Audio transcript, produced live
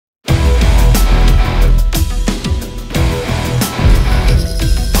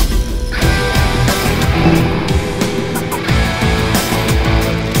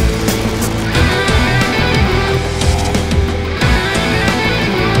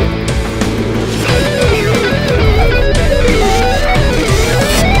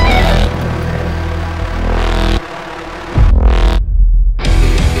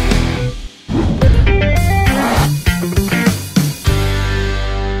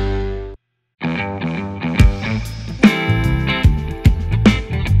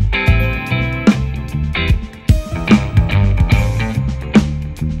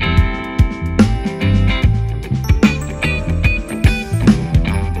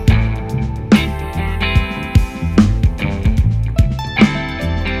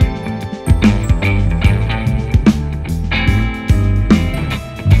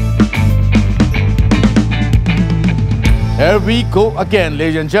Here we go again,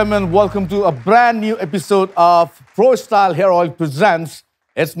 ladies and gentlemen. Welcome to a brand new episode of Pro Style Hair Oil presents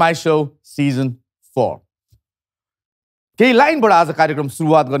It's My Show Season 4. केही लाइनबाट आज कार्यक्रम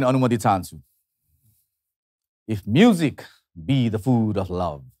सुरुवात गर्ने अनुमति चाहन्छु. If music be the food of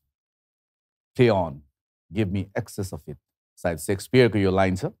love, play on, give me excess of it. सायद शेक्सपियरको यो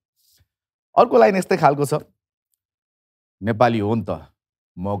line छ. अर्को लाइन यस्तै खालको छ. नेपाली हो नि त,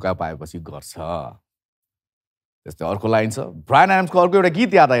 मौका पाएपछि गर्छ. त्यस्तै अर्को लाइन छ. ब्रायन एडम्सको अर्को एउटा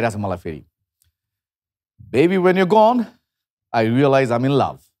गीत याद आइरहेछ मलाई फेरि. Baby when you're gone, I realize I'm in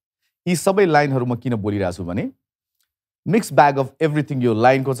love. यी सबै लाइनहरू म किन बोलिरहेको छु भने मिक्स ब्याग अफ एभ्रिथिङ यो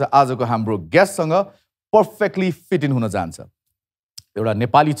लाइनको छ. आजको हाम्रो गेस्टसँग पर्फेक्टली फिट इन हुन जान्छ. एउटा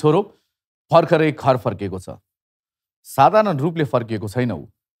नेपाली छोरो भर्खरै घर फर्किएको छ. साधारण रूपले फर्किएको छैन ऊ.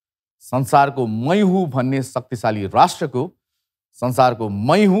 संसारको मै हुँ भन्ने शक्तिशाली राष्ट्रको संसारको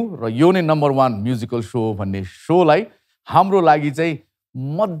मै हुँ र यो नै नम्बर 1 म्युजिकल सो भन्ने सोलाई हाम्रो लागि चाहिँ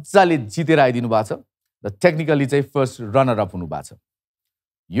मजाले जितेर आइदिनु भएको छ र टेक्निकली चाहिँ फर्स्ट रनर अप हुनु भएको छ.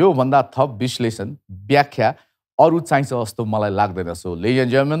 यो भन्दा थप विश्लेषण व्याख्या अरु चाहिन्छ जस्तो मलाई लाग्दैन. सो लेडिज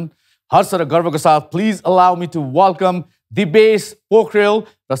एन्ड जेन्टलमेन, हर्ष र गर्वको साथ please allow me to welcome Dibesh Pokhrel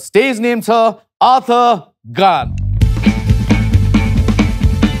raw stage name छ Arthur gun.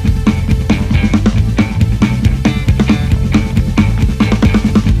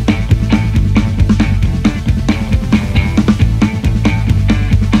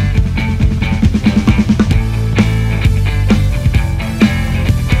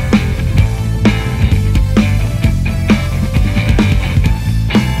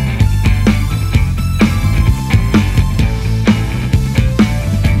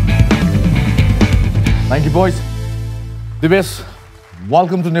 Thank you, boys. Dibesh,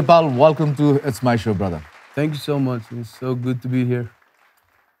 welcome to Nepal. Welcome to It's My Show, brother. Thank you so much. It's so good to be here.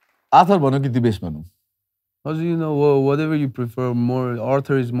 Arthur bhanu ki Dibesh bhanu? Also, you know, whatever you prefer. More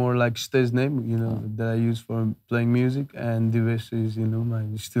Arthur is more like stage name, you know, that I use for playing music, and Dibesh is, you know,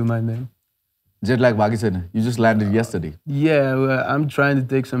 still my name. Jet lag bhagi chaina. You just landed yesterday. Yeah, well, I'm trying to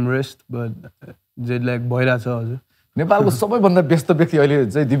take some rest, but jet lag bhaira cha हजुर. नेपालको सबैभन्दा व्यस्त व्यक्ति अहिले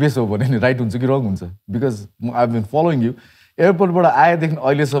चाहिँ दिबेश हो भने नि राइट हुन्छ कि रङ हुन्छ? Because I have been following यु. एयरपोर्टबाट आएदेखि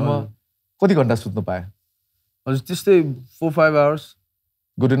अहिलेसम्म कति घन्टा सुत्न पाए? हजुर त्यस्तै 4-5 hours.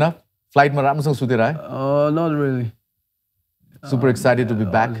 Good enough? फ्लाइटमा राम्रोसँग सुतेर आए? Not really. Super excited to be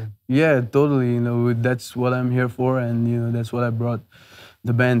back? Yeah, totally. You know, that's what I'm here for, and you know, that's what I brought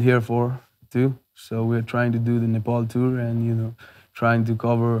the band here for too. So we're trying to do the Nepal tour, and you know, trying to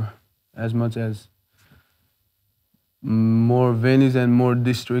cover as much as more venues and more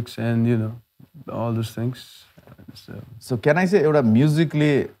districts, and you know, all those things. So can I say एउटा म्युजिकले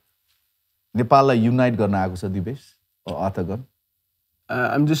नेपाललाई unite गर्न आएको छ Dibesh or Arthur Gunn?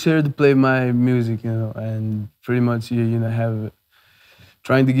 I'm just here to play my music, you know, and pretty much you know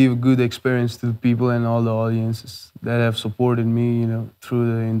trying to give a good experience to the people and all the audiences that have supported me, you know, through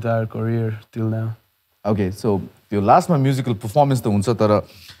the entire career till now. Okay, so your last my musical performance त हुन्छ तर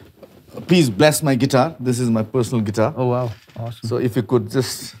please bless my guitar. This is my personal guitar. Oh wow, awesome. So if you could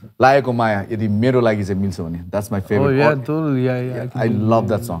just लाएको माया यदि मेरो लागि चाहिँ मिल्छ भने that's my favorite. Oh yeah, totally. Yeah. I love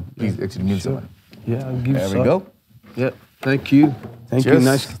that song. Please actually miल्छ भने. Yeah, I'll give. There we go. Yeah, thank you. Thank Cheers. you.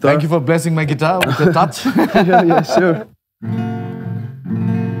 Nice guitar. Thank you for blessing my guitar with a touch. Yeah, sure.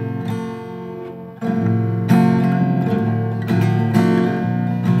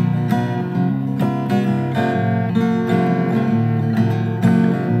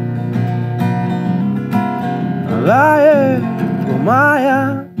 Maya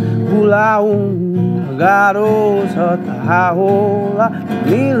pulaung garota tahola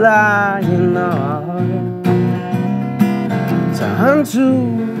milaina Tahantu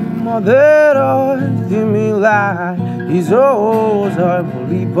modero dimilai izoza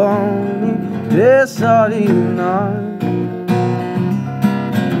poliboni desalina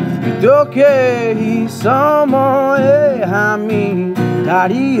Bidoke isamo e hami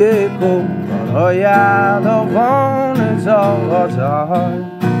darieko Oya the phone is all time.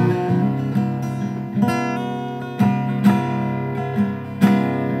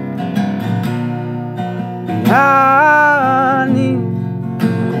 Yani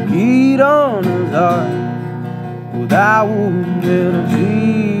kiron zar Udawu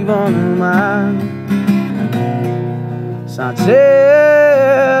jivan man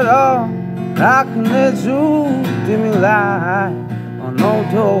Sanchero rakne ju dimilai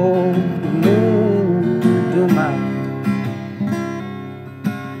Anoto do my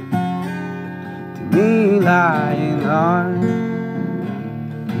to me lying on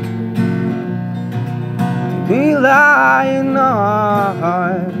me lying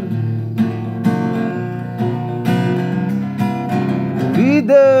on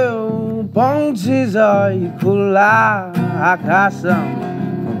उडिदेऊ पंक्षी झै खुल्ला आकाशमा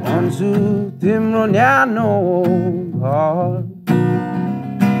भन्छु तिम्रो न्यानो घर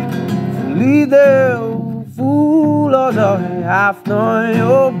फुलिदेऊ full झै आफ्नो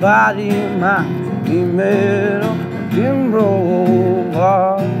यो बारीमा मेरो तिम्रो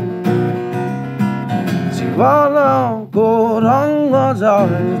घर जीवनको रङ्ग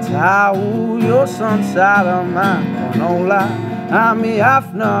झै छाउ यो संसारमा बनाउला हामी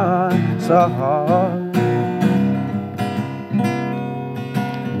आफ्ना सहर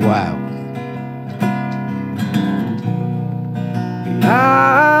Wow.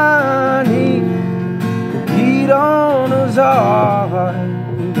 Ani kiranu zai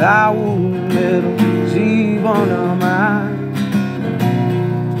Dau मेरो जीवनमा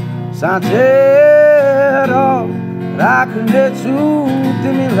साँचेर राख्नेछु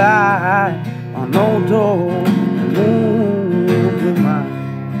तिमीलाई अनौठो मुखमा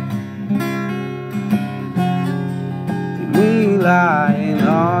तिमीलाई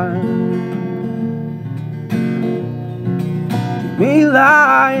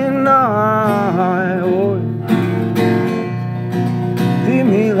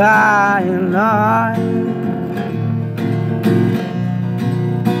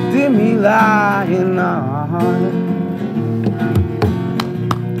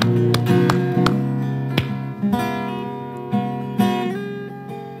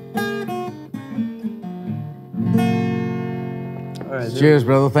Cheers,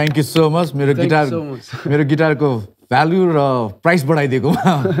 brother. Thank you so much. मेरो guitar को value raw price बढाइदिएको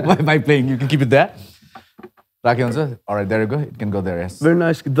by playing. You can keep it there. राखे हुन्छ? All right, there you go. It can go there. Yes. Very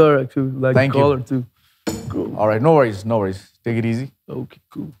nice guitar, actually. Like Thank color you. too. Cool. All right, no worries, no worries. Take it easy. Okay,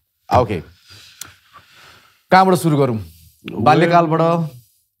 cool. Okay. कहाँबाट सुरु गरौँ? बाल्यकालबाट,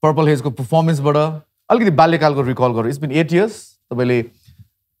 Purple Haze को performanceबाट, अलिकति बाल्यकालको recall गरौँ. It's been 8 years. तपाईँले,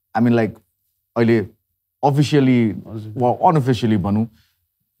 I mean like, अहिले officially or unofficially भनौँ,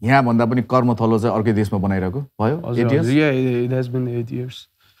 यहाँ भन्दा पनि कर्मथलो चाहिँ अर्कै देशमा बनाइरहेको भयो? 8 years? Yeah, it has been 8 years.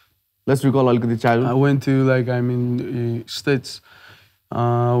 Let's recall अलिकति childhood. I went to States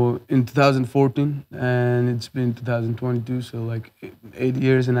in 2014 and it's been 2022, so like 8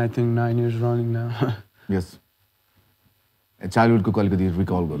 years and I think 9 years running now. Yes. Childhood को अलिकति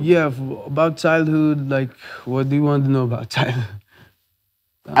recall गरौँ. Yeah, about childhood, like what do you want to know about childhood?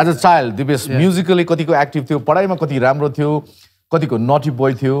 As a child, Dibesh musically कतिको active थियो, पढाइमा कति राम्रो थियो, कतिको naughty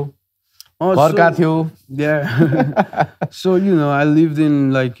boy थियो, घरका थियो. Yeah. So, I lived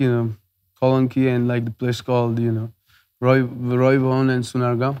in Kolanki and like the place called, Roybon and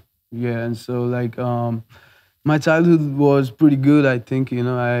Sunargaon. Yeah, and so my childhood was pretty good, I think.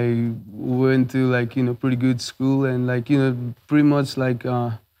 I went to pretty good school and pretty much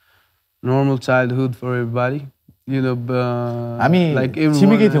normal childhood for everybody. I mean, like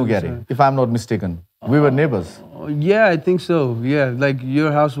everyone. If I'm not mistaken, we were neighbors. Yeah, I think so. Yeah, like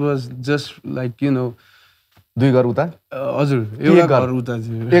your house was just दुई घर उता? हजुर, एउटा घर उता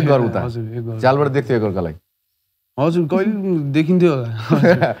थियो. एक घर उता. हजुर, एक घर. जालबाट देख्थ्यो एकअर्कालाई. हजुर, कहिले देखिन्थ्यो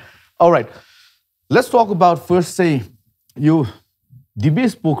होला. All right. Let's talk about first say you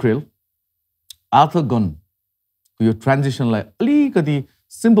Dibesh Pokharel, Arthur Gunn, your transition like अलिकति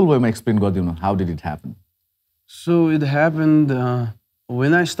simple way मा explain गरिदिनु. How did it happen? So it happened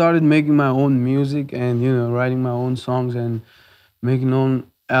when I started making my own music and writing my own songs and making own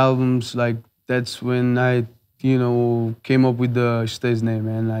albums. Like that's when I came up with the stage name,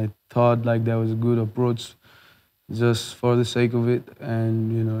 and I thought like that was a good approach, just for the sake of it,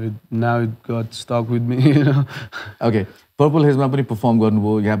 and now it got stuck with me. Okay, Purple Haze मा पनि perform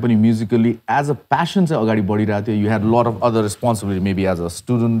गर्नुभयो, यहाँ पनि musically as a passion चाहिँ अगाडि बढिरहेको थियो. You had a lot of other responsibility, maybe as a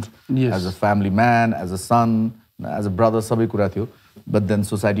student, yes, as a family man, as a son, as a brother, सबै कुरा थियो. But then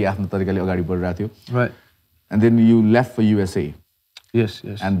society आफ्नो तरिकाले अगाडि बढिरहेको थियो. Right. And then you left for USA. Yes,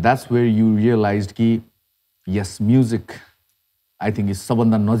 yes. And that's where you realized कि yes, music, I think is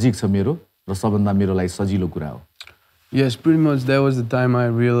सबभन्दा नजिक छ मेरो र सबभन्दा मेरो लागि सजिलो कुरा हो. Yes, pretty much that was the time I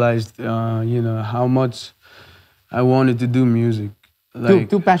realized, how much I wanted to do music. Like,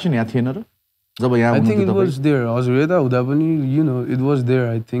 त्यो passion यहाँ थिएन र? जब यहाँ I think it was there. हजुर यता हुँदा पनि, it was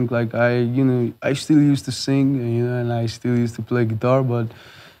there. I think like I still used to sing, and I still used to play guitar, but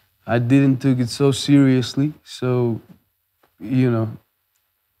I didn't take it so seriously. So,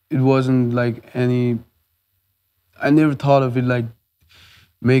 it wasn't like I never thought of it like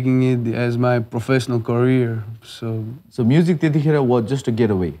making it as my professional career. So music त्यतिखेर was just a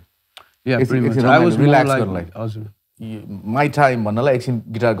getaway. Yeah, pretty much. I was relax more like हजुर. My time भन्नलाई एकछिन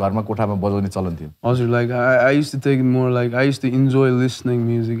guitar घरमा कोठामा बजाउने चलन थियो. हजुर, like I used to take it more like I used to enjoy listening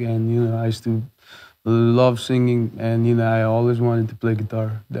music, and I used to love singing, and I always wanted to play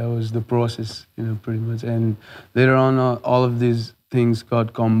guitar. That was the process, pretty much. And later on, all of these things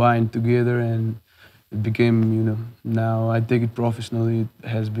got combined together, and it became, now I take it professionally. It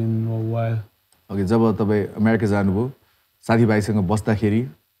has been a while. Okay जब तपाईँ America जानुभयो साथीभाइसँग बस्दाखेरि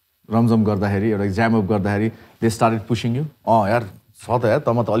रमझम गर्दाखेरि एउटा ज्याम up गर्दाखेरि they started pushing यु यार छ त यार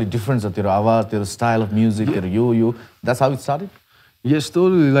तँमा त अलिक डिफ्रेन्ट छ तेरो आवाज तेरो स्टाइल अफ म्युजिक तेरो यो that's how it started Yes,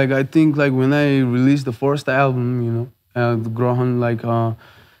 totally. Like, I think, like, when I released the first album, the Grahan, like,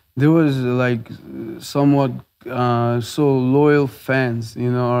 there was, like, somewhat so loyal fans,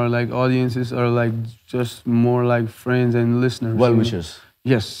 or, like, audiences, or, like, just more like friends and listeners. Well-wishers.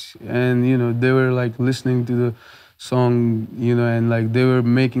 Yes. And, they were, like, listening to the song, and, like, they were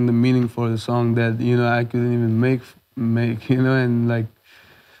making the meaning for the song that, I couldn't even make, and, like,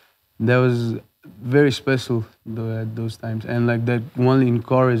 that was very special though at those times, and like that only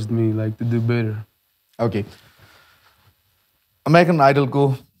encouraged me like to do better. Okay. American Idol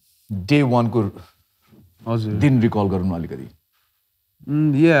को day one को दिन recall गर्नु अलिकति.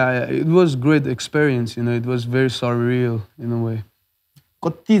 Yeah, it was great experience. It was very surreal in a way.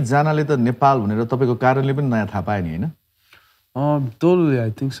 कति जनाले त नेपाल भनेर तपाईको कारणले पनि नयाँ थाहा पाए नि हैन? Totally, I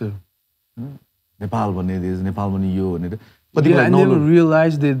think so. Nepal भन्ने देश, नेपाल भन्ने यो भनेर. Yeah, I never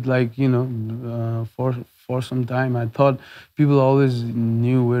realized it, like, for some time. I thought people always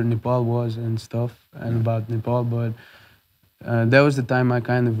knew where Nepal was and stuff, and about Nepal, but that was the time I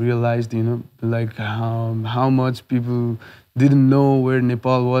kind of realized, like how much people didn't know where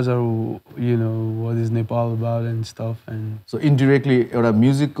Nepal was, or, what is Nepal about and stuff. And so indirectly, एउटा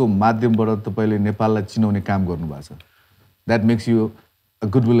म्युजिकको माध्यमबाट तपाईले नेपाललाई चिनाउने काम गर्नुभएको छ. That makes you a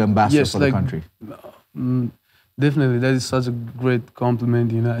goodwill ambassador for the country. Definitely, that is such a great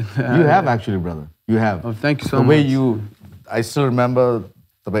compliment, You have actually, brother. You have. Oh, thank you so much. The way I still remember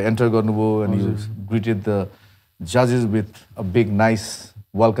the enter garnubo and you greeted the judges with a big, nice,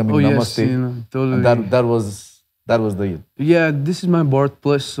 welcoming namaste. Yes, totally. And that was the. Yeah, this is my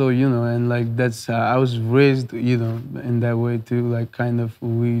birthplace, so and like that's I was raised, in that way too. Like kind of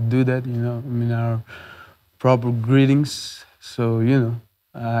we do that, our proper greetings. So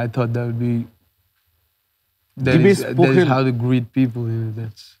I thought that would be. That is how to greet people,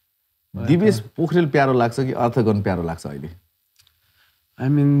 that's. Dibesh Pokharel प्यारो लाग्छ कि अर्थ gun प्यारो लाग्छ अहिले? I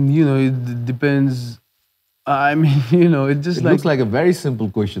mean, it depends. I mean, it just looks like a very simple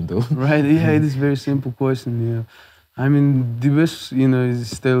question though. Right, yeah, it is a very simple question, I mean, Dibesh, is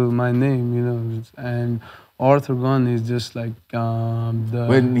still my name, and Arthur Gunn is just like the...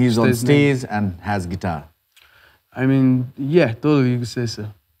 When he's on stage and has guitar. I mean, yeah, totally, you could say so.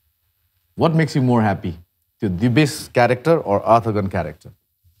 What makes you more happy? The Dibesh character or Arthur Gunn character?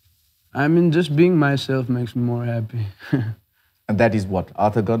 I mean, just being myself makes me more happy. And that is what?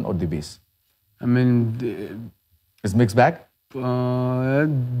 Arthur Gunn or Dibesh? I mean... It's mixed bag?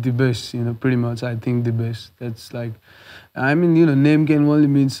 Dibesh, pretty much. I think Dibesh. That's like... I mean, name can only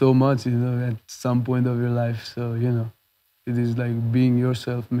mean so much, at some point of your life. So, it is like being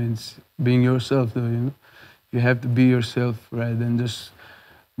yourself means being yourself, though, You have to be yourself, right? And just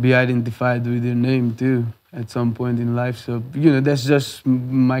be identified with your name, too. At some point in life, so that's just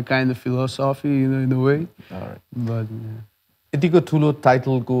my kind of philosophy, in a way. All right. But यतिको ठुलो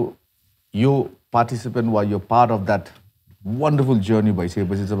टाइटलको यो participant वा यो part of that wonderful journey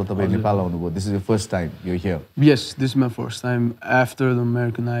भइसकेपछि जब तपाईँ नेपाल आउनुभयो, this is your first time you're here. Yes, this is my first time after the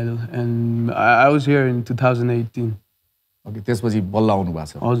American Idol, and I was here in 2018. Okay, त्यसपछि बल्ल आउनु भएको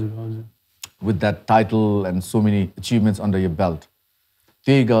छ. हजुर. With that title and so many achievements under your belt.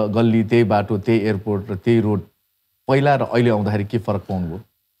 त्यही गल्ली, त्यही बाटो, त्यही एयरपोर्ट र त्यही रोड पहिला र अहिले आउँदाखेरि के फरक पाउनुभयो?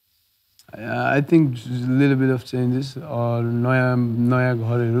 I think a little bit of changes, or नयाँ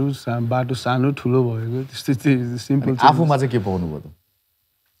घरहरू, बाटो सानो ठुलो भएको, त्यस्तै सिम्पल. आफूमा चाहिँ के पाउनुभयो त?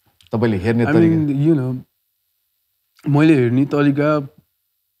 तपाईले हेर्ने तरिका? I mean, मैले हेर्ने तरिका,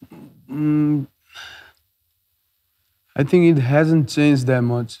 I think it hasn't changed that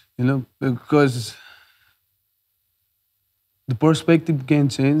much, because the perspective can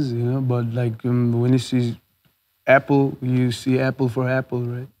change, but like when you see apple, you see apple for apple,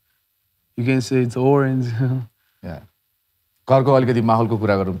 right? You can say it's orange. Yeah. घरको अलिकति माहौलको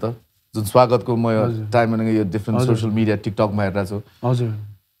कुरा गरौँ त, जुन स्वागतको म time भनेको यो different social media TikTok मा हेरेर छु. हजुर.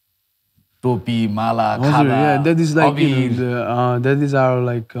 टोपी, माला, खाला. Yeah, that is like that is our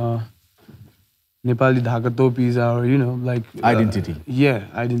like Nepali dhaka topi is our like identity. Yeah,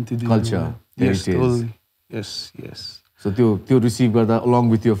 identity. Culture. Yes, totally. Yes. So त्यो रिसिभ गर्दा along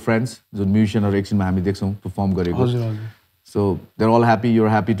with your friends, जुन म्युजिशियनहरु एकछिनमा हामी देख्छौं परफर्म गरेको. हजुर. So they're all happy. You're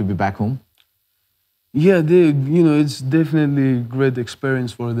happy to be back home. Yeah, it's definitely a great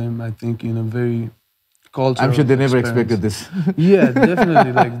experience for them. I think very cultural I'm sure they never experience. expected this. Yeah,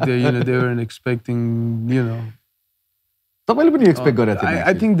 definitely. Like they weren't expecting, तपाईँले पनि expect गरेको थिएन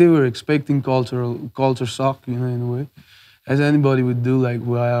I think they were expecting culture shock, in a way, as anybody would do, like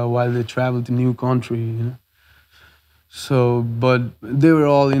while they travel to new country, So, but they were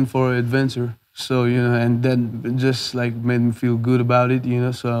all in for adventure. So, and that just like made me feel good about it,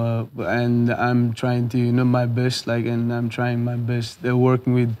 So, and I'm trying to, my best, and I'm trying my best.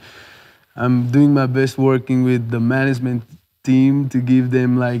 I'm doing my best working with the management team to give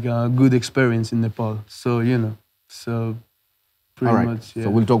them like a good experience in Nepal. So, so pretty all right. much. Yeah. So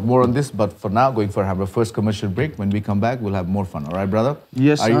we'll talk more on this, but for now, going for our first commercial break. When we come back, we'll have more fun. All right, brother?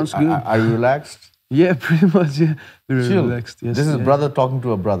 Yes, sounds good. Are you relaxed? Yeah, pretty much. Yeah, very Chill. relaxed. Yes, This is brother talking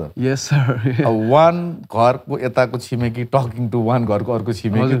to a brother. Yes, sir. Yeah. One घरको यताको छिमेकी talking to one घरको अर्को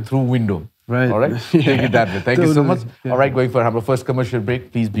छिमेकी through window. Right. All right? Yeah. Take it that way. Thank you so much. Yeah. All right, going for our first commercial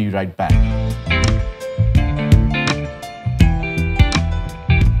break. Please be right back.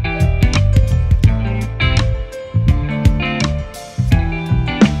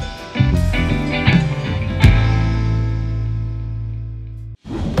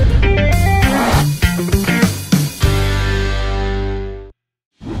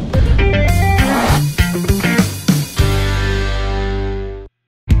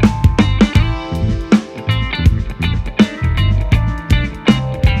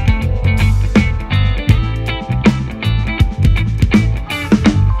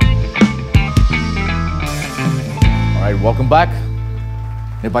 Welcome back.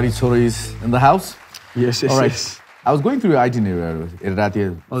 Nepali Choro is in the house. Yes, yes, All right. yes. I was going through your itinerary.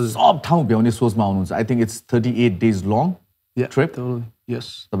 सब ठाउँ भ्याउने सोचमा हुनुहुन्छ. I think it's 38 days long trip. Totally.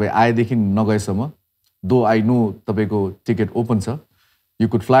 Yes. तपाईँ आएदेखि नगएसम्म. Though I know तपाईँको ticket open छ. You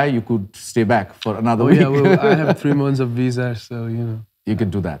could fly, you could stay back for another week. Yeah, well, I have 3 months of visa, so You can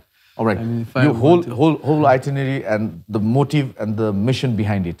do that. All right. I mean, if I Your want to. whole itinerary and the motive and the mission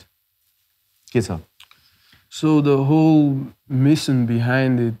behind it. के छ? So the whole mission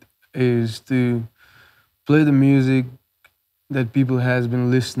behind it is to play the music that people has been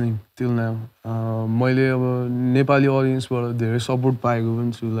listening till now. मैले अब नेपाली audienceबाट धेरै support पाएको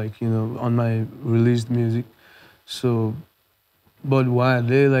पनि छु, like on my released music. So, but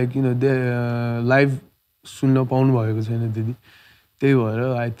उहाँहरूले like they live सुन्न पाउनु भएको छैन त्यति. त्यही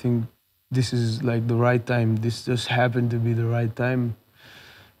भएर I think this is like the right time. This just happened to be the right time.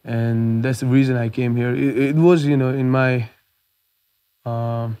 And that's the reason I came here. It was, in my,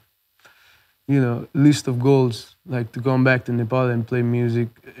 list of goals, like to come back to Nepal and play music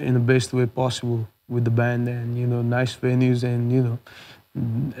in the best way possible with the band and, nice venues and,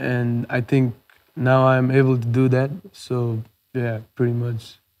 and I think now I'm able to do that. So, yeah, pretty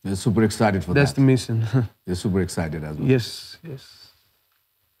much. You're super excited for That's that. the mission. You're super excited as well. Yes, yes.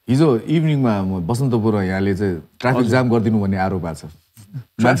 हिजो इभिनिङमा बसन्तपुर यहाँले चाहिँ traffic jam गरिदिनु भन्ने आरोप आएको छ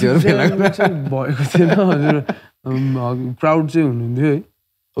मान्छेहरू भएको थिएन हजुर क्राउड चाहिँ हुनुहुन्थ्यो है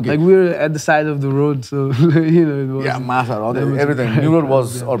Like we were at the side of the road, so it was. Yeah, Masa, everything. New Road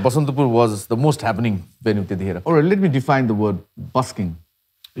was, or Basantapur was the most happening venue here. All right, let me define the word busking.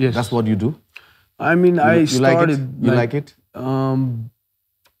 Yes, that's what you do. I mean, I started. You like it?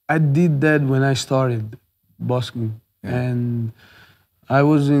 I did that when I started busking, and I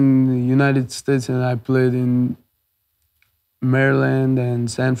was in the United States, and I played in Maryland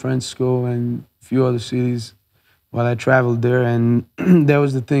and San Francisco and a few other cities while I traveled there, and that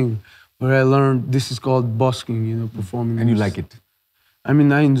was the thing where I learned this is called busking, performing. And you like it? I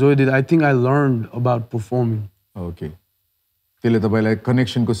mean, I enjoyed it. I think I learned about performing. Okay. त्यसले तपाईलाई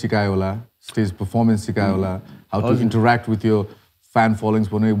कनेक्सनको सिकायो होला, stage performance सिकायो होला, how to interact with your fan followings,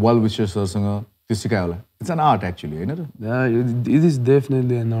 भने well wishersहरुसँग त्यो सिकायो होला. It's an art actually, Hahn raw? Yeah, it is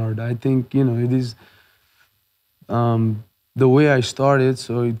definitely an art. I think, it is the way I started,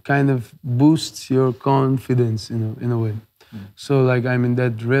 so it kind of boosts your confidence, in a way. So, like, I mean,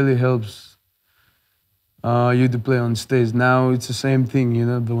 that really helps you to play on stage. Now it's the same thing,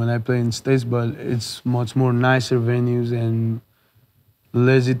 but when I play on stage, but it's much more nicer venues and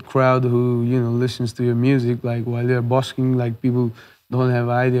legit crowd who, listens to your music. Like, while they're busking, like, people don't have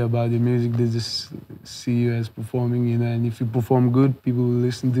idea about your music. They just see you as performing, and if you perform good, people will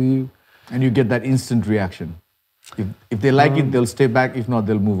listen to you. And you get that instant reaction. If they like it, they'll stay back. If not,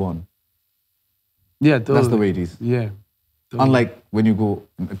 they'll move on. Yeah, totally. That's the way it is. Yeah. Totally. Unlike when you go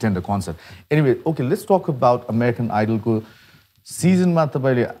attend a concert. Anyway, okay, let's talk about American Idol ko season ma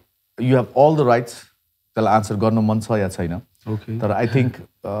tapaile you have all the rights. Tell answer गर्न मन छ या छैन. Okay. तर I think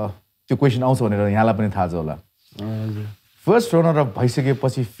त्यो question आउँछ भनेर यहाँलाई पनि थाहा छ होला. First runner up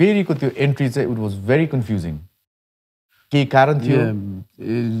भइसकेपछि फेरिको त्यो entry चाहिँ it was very confusing. केही कारण थियो?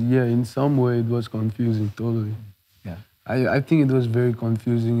 Yeah, in some way it was confusing, totally. Yeah. I think it was very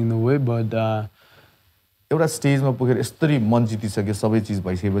confusing in a way, but एउटा स्टेजमा पुगेर यस्तरी मन जितिसक्यो सबै चिज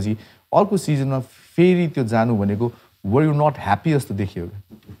भइसकेपछि अर्को सिजनमा फेरि त्यो जानु भनेको वर यु नट ह्याप्पी जस्तो देखियो?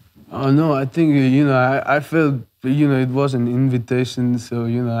 No, I think I felt it was an invitation, so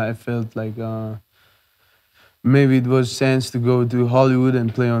I felt like maybe it was chance to go to Hollywood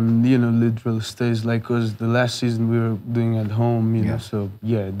and play on literal stage, like because the last season we were doing at home, you know. So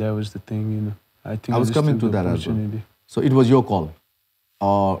yeah, that was the thing, I think I was coming to that as well. So it was your call,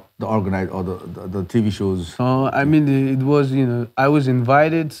 or the organizer, or the TV shows? I mean, it was I was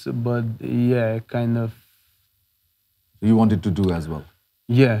invited, but yeah, kind of. You wanted to do as well?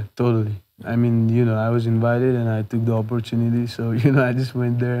 Yeah, totally. I mean, I was invited and I took the opportunity. So, I just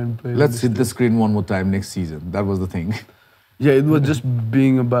went there and played. Let's hit the screen one more time next season. That was the thing. Yeah, it was just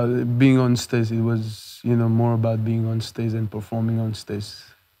being on stage. It was, more about being on stage and performing on stage.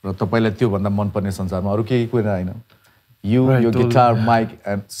 र तपाईलाई त्यो भन्दा मन पर्ने संसारमा अरु केही कुरा हैन. You, right, your totally. guitar, mic,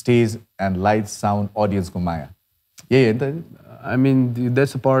 and stage, and lights, sound, audience को माया. यही हैन त? I mean,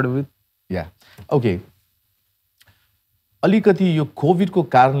 that's a part of it. Yeah. Okay. अलिकति यो कोभिडको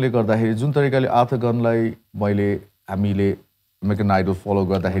कारणले गर्दाखेरि जुन तरिकाले आर्थ गनलाई हामीले अमेरिकन आइडल फलो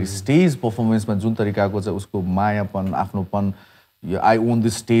गर्दाखेरि स्टेज पर्फर्मेन्समा जुन तरिकाको चाहिँ उसको मायापन आफ्नोपन यो आई ओन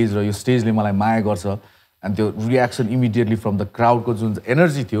दिस स्टेज र यो स्टेजले मलाई माया गर्छ अनि त्यो reaction immediately from the क्राउडको Jun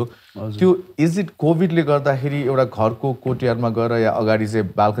energy थियो त्यो इज इट कोभिडले गर्दाखेरि एउटा घरको कोर्टयार्डमा गएर या अगाडि चाहिँ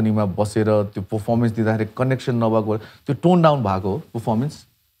बाल्कनीमा बसेर त्यो पर्फर्मेन्स दिँदाखेरि कनेक्सन नभएको त्यो टोन डाउन भएको पर्फर्मेन्स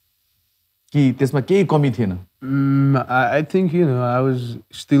कि त्यसमा केही कमी थिएन? I think I was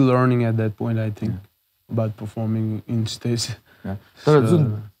still learning at that point. I think about performing in stage. तर जुन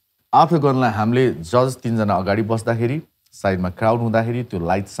आर्थ गनलाई हामीले जज 3 जना अगाडि बस्दाखेरि साइडमा क्राउड हुँदाखेरि त्यो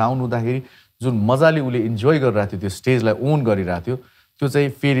लाइट साउन्ड हुँदाखेरि जुन मजाले उले इन्जोय गरिरहेको थियो त्यो स्टेजलाई ओन गरिरहेको थियो त्यो चाहिँ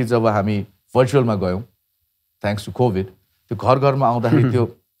फेरि जब हामी भर्चुअलमा गयौँ थ्याङ्क्स टु कोभिड त्यो घरमा आउँदाखेरि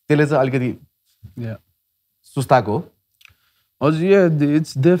त्यसले चाहिँ अलिकति सुस्ताको. Yeah,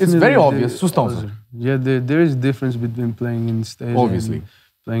 it's definitely. It's very obvious. Sustaunछ. Yeah, there is difference between playing in stage obviously and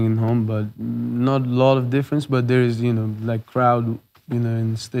playing in home, but not a lot of difference. But there is, like crowd,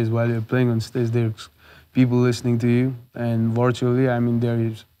 in stage while you're playing on stage, there's people listening to you, and virtually, I mean, there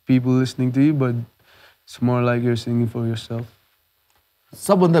is people listening to you, but it's more like you're singing for yourself.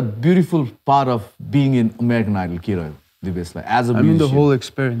 सबभन्दा beautiful part of being in American Idol के रह्यो दिवेशलाई as a musician? I mean, the whole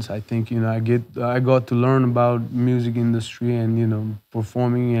experience. I think I got to learn about music industry and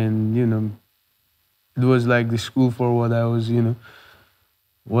performing, and it was like the school for what I was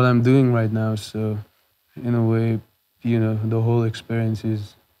what I'm doing right now. So in a way, the whole experience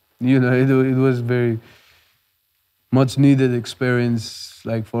is it was very much needed experience,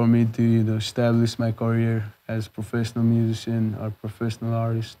 like for me to establish my career as professional musician or professional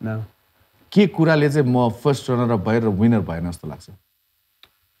artist now. के कुराले चाहिँ म first runner up भएर winner भएन जस्तो लाग्छ?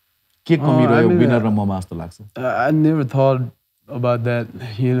 के कमी रह्यो विनर र ममा जस्तो लाग्छ? I never thought about that.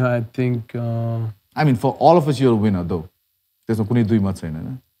 I think I mean, for all of us you're a winner though. त्यसमा कुनै दुई मत छैन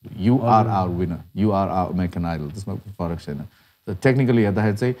हैन. You are our winner. You are our American Idol. त्यसमा फरक छैन. So technically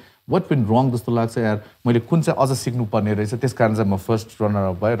हेर्दाखेरि चाहिँ what went wrong जस्तो लाग्छ यार मैले कुन चाहिँ अझ सिक्नु पर्ने रहेछ त्यसकारण चाहिँ म फर्स्ट रनर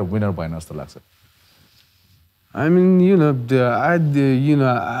अप भएर विनर भएन जस्तो लाग्छ. I mean,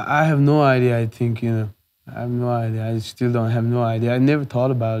 I have no idea. I think, I have no idea. I still don't have no idea. I never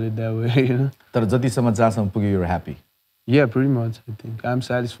thought about it that way, तर जतिसम्म जहाँसम्म पुग्यो you're happy? Yeah, pretty much, I think. I'm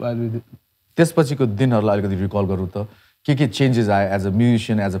satisfied with it. त्यसपछिको दिनहरूलाई अलिकति रिकल गरौँ त के changes आयो as a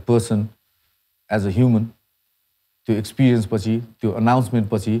musician, as a person, as a human त्यो एक्सपिरियन्स पछि त्यो अनाउन्समेन्ट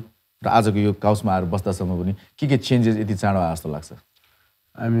पछि र आजको यो काउसमा आएर बस्दासम्म पनि के चेन्जेस यति चाँडो आयो जस्तो लाग्छ?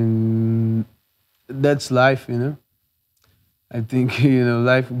 I mean, that's life, I think,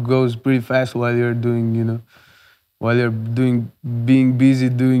 life goes pretty fast while you're doing, being busy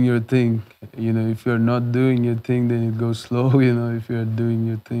doing your thing. If you're not doing your thing, then it goes slow, if you're doing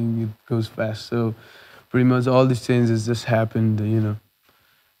your thing, it goes fast. So pretty much all these changes just happened, in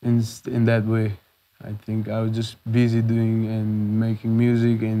that way. I think I was just busy doing and making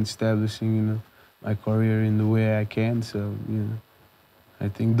music and establishing, my career in the way I can. So, I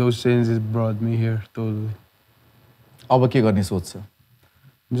think those changes brought me here totally. अब के गर्ने सोच छ?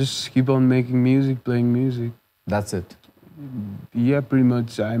 Just keep on making music, playing music. That's it. Yeah, pretty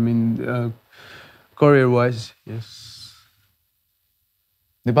much. I mean, career-wise, yes.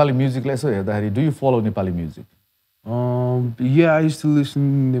 Nepali music यसो हेर्दाखेरि do you follow Nepali music? Yeah, I used to listen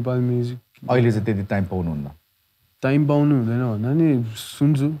to Nepali music. अहिले चाहिँ त्यति time पाउनुहुन्न? Time पाउनु हुँदैन भन्दा नि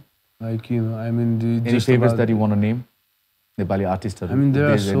सुन्छु. Like, I mean, any favorites that you want to name? Nepali artists? I mean,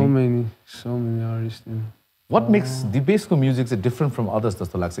 there are so many artists. What makes Dibeshko music different from others,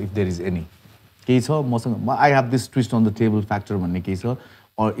 जस्तो लाग्छ, if there is any? केही छ मसँग, I have this twist on the table factor भन्ने केही छ,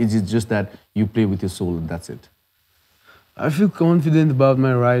 or is it just that you play with your soul and that's it? I feel confident about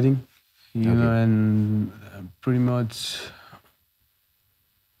my writing, you know, and pretty much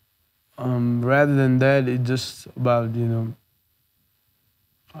rather than that, it's just about, you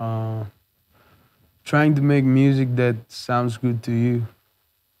know, trying to make music that sounds good to you.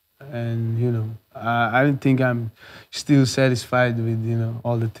 And, you know, I don't think I'm still satisfied with, you know,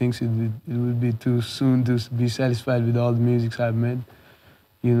 all the things. It would be too soon to be satisfied with all the music I've made,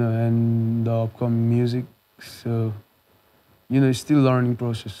 you know, and the upcoming music. So, you know, it's still a learning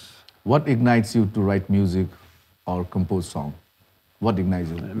process. What ignites you to write music or compose song? What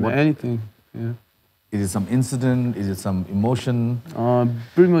ignites you? Anything, yeah. Is it some incident? Is it some emotion?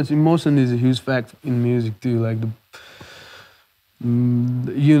 Pretty much emotion is a huge factor in music too. Like,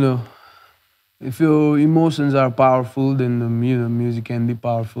 you know, if your emotions are powerful, then you know, music can be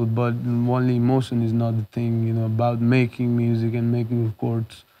powerful. But only emotion is not the thing. You know, about making music and making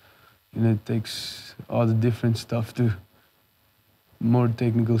chords. You know, it takes all the different stuff too. More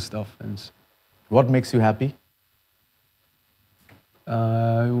technical stuff. And what makes you happy?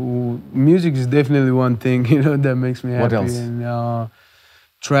 Music is definitely one thing, you know, that makes me happy. What else? And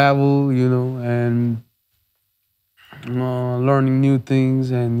travel, you know, and learning new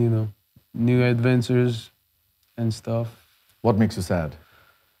things and, you know, new adventures and stuff. What makes you sad?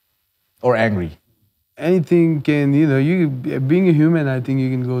 Or angry? Anything can, you know, being a human, I think you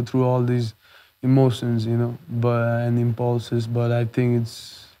can go through all these emotions, you know, and impulses, but I think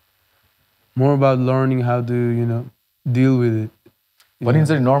it's more about learning how to, you know, deal with it. But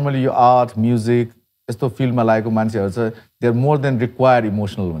normally your art, music, यस्तो फिल्डमा लागेको मान्छेहरु चाहिँ they are more than required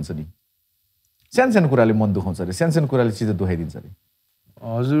emotional भन्छ नि. सानो कुराले मन दुखाउँछ रे, सानो कुराले चिज दुखाइदिन्छ रे.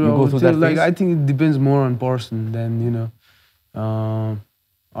 हजुर, like I think it depends more on person than, you know,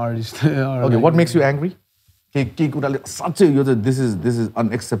 artist. Okay, what makes you angry? के कुराले साच्चै यो चाहिँ this is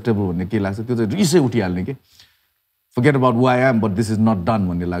unacceptable भन्ने के लाग्छ? त्यो चाहिँ रिसै उठिहाल्ने के. Forget about who I am, but this is not done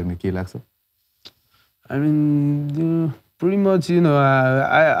भन्ने लाग्ने के लाग्छ? I mean, you know, pretty much, you know,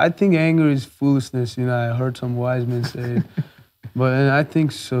 I think anger is foolishness. You know, I heard some wise men say it, but I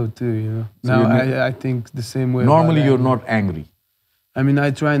think so too. You know, so now I think the same way. Normally, you're not angry. I mean, I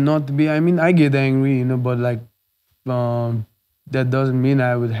try not to be. I mean, I get angry, you know, but like that doesn't mean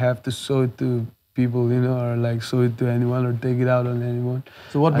I would have to show it to people, you know, or like show it to anyone or take it out on anyone.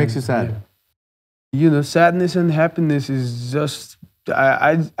 So, what makes you sad? Yeah. You know, sadness and happiness is just.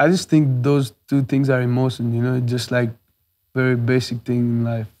 I just think those two things are emotion. You know, just like very basic thing in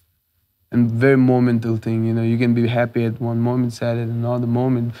life and very momental thing. You know, you can be happy at one moment, sad at another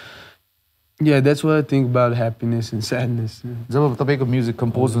moment. Yeah, that's what I think about happiness and sadness. जब तपाईको music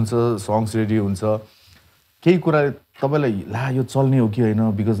compose हुन्छ, songs ready हुन्छ, केही कुरा तपाईलाई ला यो चल्ने हो कि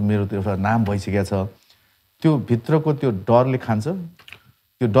हैन बिकज मेरो त्यो एउटा नाम भइसकेको छ, त्यो भित्रको त्यो डरले खान्छ,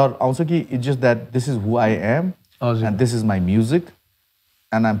 त्यो डर आउँछ कि it's just that this is who I am and this is my music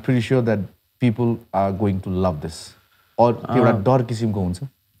and I am pretty sure that people are going to love this. Or एउटा डर किसिमको हुन्छ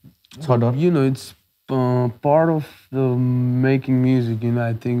छ डर. You know, it's part of the making music. You know,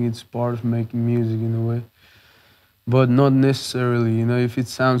 I think it's part of making music in a way, but not necessarily. You know, if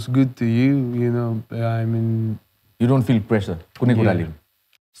it sounds good to you, you know, I mean, you don't feel pressure. कुनै कुराले.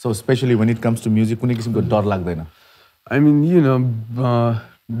 So especially when it comes to music, कुनै किसिमको डर लाग्दैन. I mean, you know,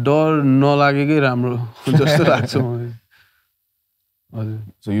 डर नलागेकै राम्रो जस्तो लाग्छ मलाई. हजुर.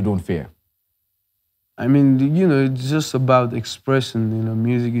 So you don't fear. I mean, you know, it's just about expression. You know,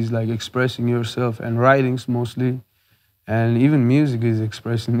 music is like expressing yourself, and writings mostly, and even music is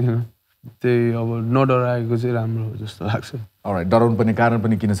expression. You know, they about not डराएको चाहिँ राम्रो जस्तो लाग्छ. All right, डराउनु पर्ने कारण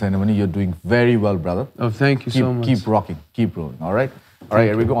पनि किन छैन भने you're doing very well, brother. Oh, thank you so much. Keep rocking, keep rolling. All right,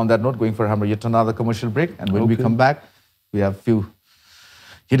 here we go. On that note, going for yet another commercial break, and when we come back, we have few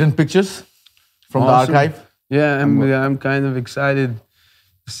hidden pictures from the archive. Yeah, I'm kind of excited.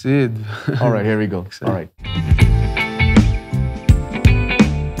 See it. All right, here we go. All right.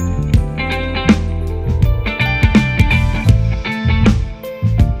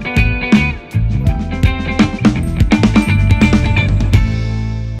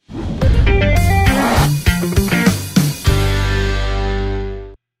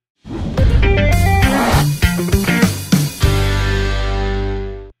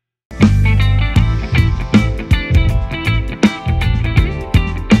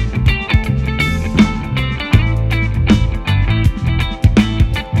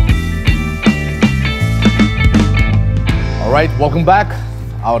 Alright, welcome back.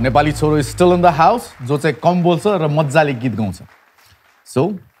 Our Nepali choro is still in the house. जो चाहिँ कम बोल्छ र मज्जाले गीत गाउँछ.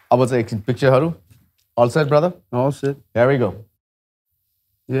 So, अब चाहिँ एकछिन पिक्चरहरु All set, brother? All set. Here we go.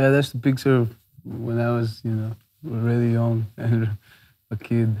 Yeah, that's the picture of when I was, really young and a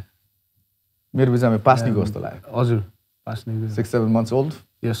kid. मेरो बिचमा पास्नीको जस्तो लाग्यो हजुर पास्नीको 6-7 months old.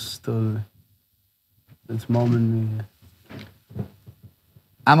 Yes, totally. It's mom and me.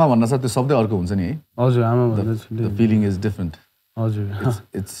 आमा भन्न सक्छ त्यो शब्दै अर्को हुन्छ नि है हजुर आमा भन्दा The feeling is different. हजुर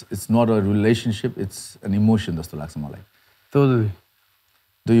It's not a relationship, it's an emotion जस्तो लाग्छ मलाई. Totally.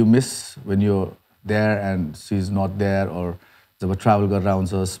 Do you miss when you're there and she's not there, or जब travel गरेर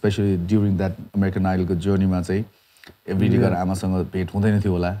आउँछ, especially during that American Idol को journey मा चाहिँ every day गएर आमासँग भेट हुँदैन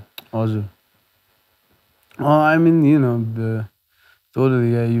थियो होला? हजुर. I mean,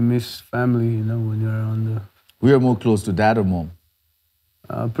 totally, yeah, you miss family, when you're around the... We are more close to dad or mom?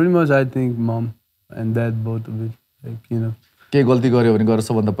 Pretty much, I think mom and dad, both of it. Like, के गल्ती गर्यो भने गएर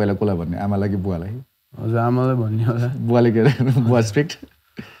सबभन्दा पहिला कसलाई भन्ने, आमालाई कि बुवालाई? हजुर आमालाई भन्ने होला. बुवाले के अरे बुवा strict?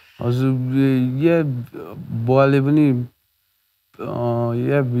 हजुर, yeah, बुवाले पनि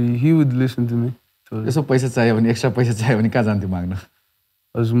yeah, he would listen to me. यसो पैसा चाहियो भने, एक्स्ट्रा पैसा चाहियो भने कहाँ जान्थ्यो माग्न?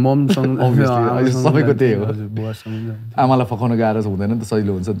 हजुर ममसँग सबैको त्यही हो. हजुर बुवासँग. आमालाई फकाउन गाह्रो हुँदैन नि त,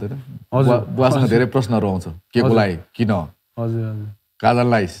 सजिलो हुन्छ नि त हैन? बुवासँग धेरै प्रश्नहरू आउँछ. के बोलाए? किन? हजुर हजुर. कहाँ जान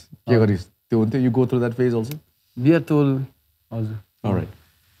लाइस? के गरिस? त्यो हुन्थ्यो. You go through that phase also? Yeah, totally. हजुर. All right.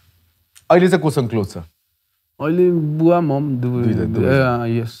 अहिले चाहिँ कोसँग क्लोज छ? अहिले बुवा मम दुवै.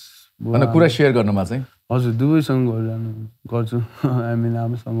 Yes. अनि कुरा शेयर गर्नमा चाहिँ? हजुर दुवैसँग गर्छु. I mean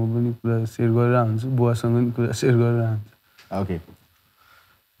आमासँग पनि कुरा शेयर गरेर हुन्छु, बुवासँग पनि कुरा शेयर गरेर हुन्छु. Okay.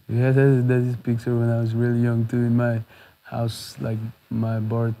 Yeah, that is picture when I was really young too, in my house, like my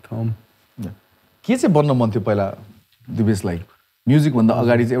birth home. के चाहिँ बन्न मन थियो पहिला दिवेशलाई? म्युजिक भन्दा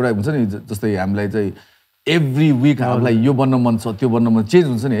अगाडि चाहिँ एउटा हुन्छ नि, जस्तै हामीलाई चाहिँ एभ्री विक हामीलाई यो बन्न मन छ, त्यो बन्न मन, चेन्ज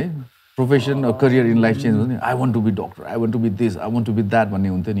हुन्छ नि है, profession or career in life change हुन्छ नि. I want to be doctor, I want to be this, I want to be that भन्ने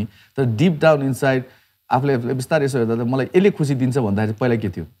हुन्थ्यो नि. तर डिप डाउन इनसाइड आफूले बिस्तारै यसो हेर्दा मलाई यसले खुसी दिन्छ भन्दाखेरि पहिला के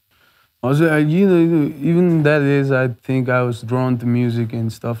थियो? Also, even that is, I think I was drawn to music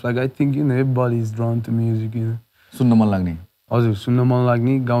and stuff. Like, I think, everybody is drawn to music, सुन्न मन लाग्ने? हजुर, सुन्न मन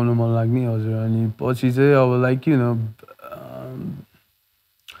लाग्ने, गाउन मन लाग्ने, हजुर. अनि पछि चाहिँ अब like,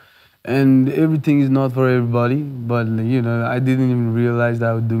 and everything is not for everybody, but, I didn't even realize that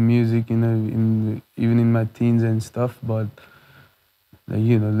I would do music, even in my teens and stuff, but,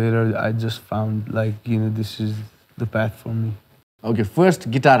 later I just found, like, this is the path for me. Okay, first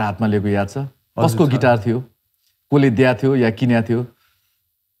guitar हातमा लिएको याद छ? कसको guitar थियो? कसले दिया थियो या किन्या थियो?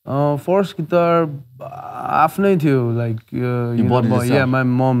 First guitar आफ्नै थियो, like yeah, my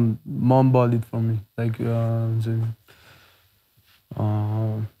mom bought it for me. Like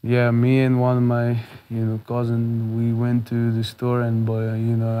yeah, me and one of my cousin, we went to the store and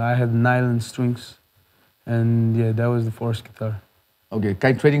I had nylon strings, and yeah, that was the first guitar. Okay,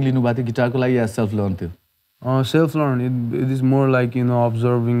 काहीँ training लिनु भएको थियो गिटारको लागि या self learn थियो? Self-learn. It is more like,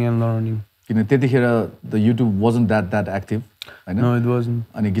 observing and learning. किन त्यतिखेर the YouTube wasn't that active, Hahn? No, it wasn't.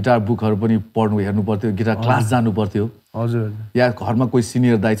 अनि गिटार बुकहरू पनि पढ्नु हेर्नु पर्थ्यो, गिटार क्लास जानु पर्थ्यो. हजुर. या घरमा कोही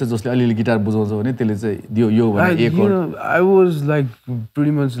सिनियर दाइ छ जसले अलिअलि गिटार बुझाउँछ भने त्यसले चाहिँ दियो यो भने एक हो. I was like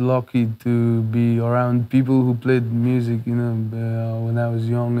pretty much lucky to be around people who played music, when I was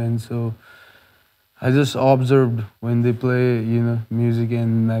young, and so I just observed when they play, music,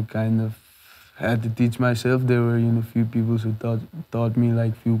 and I kind of had to teach myself. There were, few people who taught me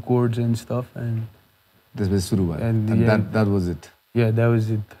like few chords and stuff, and this was सुरु भयो. And yeah, that was it. Yeah, that was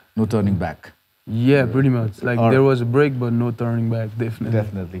it. No turning back. Yeah, pretty much. Like there was a break, but no turning back.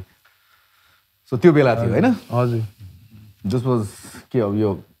 Definitely. So त्यो बेला थियो हैन? हजुर. This was के हो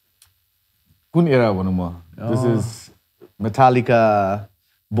यो कुन era भनौँ म? This is Metallica,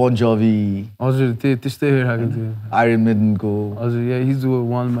 Bon Jovi. हजुर त्यस्तै हेरेको थियो. Iron Maiden को. हजुर, yeah, he's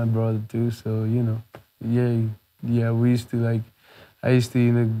one of my brother too, so yeah, we used to like, I used to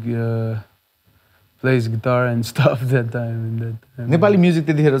play his guitar and stuff that time. Nepali music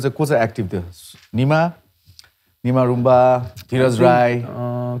त्यतिखेर चाहिँ को चाहिँ एक्टिभ थियो? निमा रुम्बा, धीरज राई,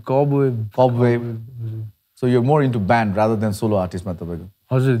 Cobweb. So you're more into band rather than solo artist मा तपाईको?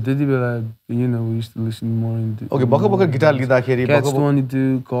 हजुर त्यति बेला we used to listen more into. Okay, भर्खर गिटार लिँदाखेरि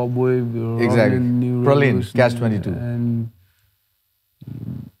Catch-22, Cobweb, exactly. Berlin, Catch-22. And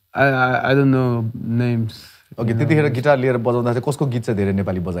I don't know names. Okay, त्यतिखेर गिटार लिएर बजाउँदा चाहिँ कसको गीत चाहिँ धेरै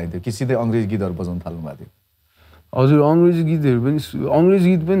नेपाली बजाइन्थ्यो कि सिधै अंग्रेजी गीतहरु बजाउन थाल्नु भएको थियो? हजुर अंग्रेजी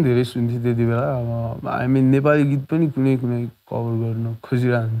गीत पनि धेरै सुन्थे त्यति बेला. I mean नेपाली गीत पनि कुनै कभर गर्न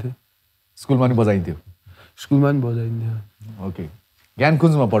खोजिरहन्थे. स्कुलमा नि बजाइन्थ्यो? स्कुलमा पनि बजाइन्थ्यो. ओके.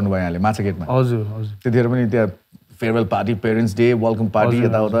 ज्ञानकुञ्जमा पढ्नु भयो यहाँले माछागेटमा? हजुर. त्यतिखेर पनि त्यहाँ farewell party, parents day, welcome party,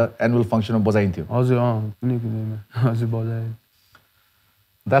 यताउता एनुअल फंक्सनमा बजाइन्थ्यो? हजुर कुनैमा हजुर बजाए.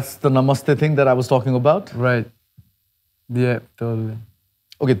 That's the namaste thing that I was talking about. Right. Yeah, totally.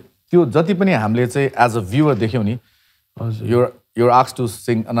 Okay, त्यो जति पनि हामीले चाहिँ as a viewer देख्यौ नि, you're asked to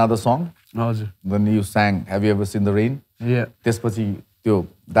sing another song. Then you sang Have You Ever Seen the Rain? Yeah. त्यसपछि त्यो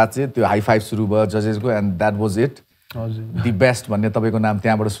that's it, त्यो high five सुरु भयो जजेसको and that was it. The best भन्ने तपाईको नाम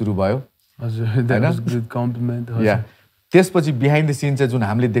त्यहाँबाट सुरु भयो. That was a good compliment. Yeah. त्यसपछि behind the scenes चाहिँ जुन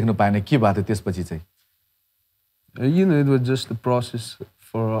हामीले देख्न पाएन के भएको थियो त्यसपछि चाहिँ? You know, it was just the process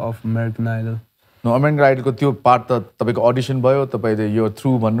of American Idol. No, American Idol को त्यो पार्ट त तपाईको ऑडिशन भयो, तपाईले यो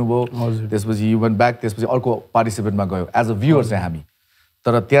थ्रु भन्नुभयो, त्यसपछि you went back, त्यसपछि अर्को पार्टिसिपेन्टमा गयो एज अ भ्युअर चाहिँ हामी.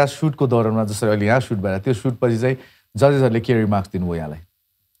 तर त्यहाँ सुटको दौरानमा जसरी अहिले यहाँ सुट भएर त्यो सुट पछि चाहिँ जजेसहरूले के रिमार्क्स दिनुभयो यहाँलाई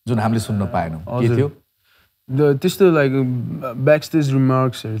जुन हामीले सुन्न पाएनौँ के थियो? त्यस्तो लाइक ब्याकस्टेज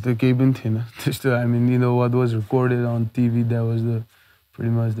रिमार्क्सहरू त केही पनि थिएन त्यस्तो. I mean, you know, what was recorded on TV, that was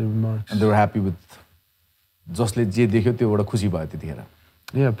pretty much the remarks. And they were happy with जसले जे देख्यो त्योबाट खुसी भयो त्यतिखेर?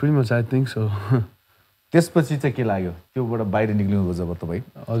 Yeah, pretty much I think so. त्यसपछि चाहिँ के लाग्यो त्योबाट बाहिर निक्लिनुभयो जब तपाईँ?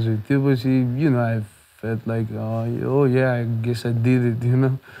 हजुर त्यसपछि you know, I felt like oh yeah, I guess I did it, you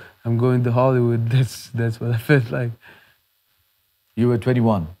know, I'm going to Hollywood. That's what I felt like. You were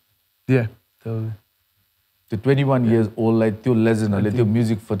 21. Yeah, totally. त्यो 21 years ओल्डलाई त्यो लेजेन्डहरूले त्यो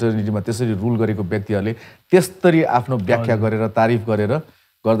म्युजिक फर्टर्निटीमा त्यसरी रुल गरेको व्यक्तिहरूले त्यसरी आफ्नो व्याख्या गरेर तारिफ गरेर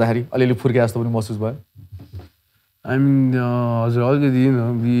गर्दाखेरि अलिअलि फुर्के जस्तो पनि महसुस भयो? I mean, हजुर अलिकति, you know,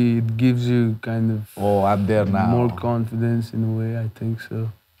 it gives you kind of I'm there now. More confidence in a way, I think so.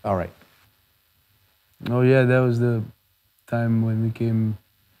 All right. Oh yeah, that was the time when we came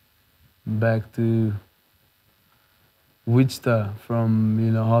back to Wichita from,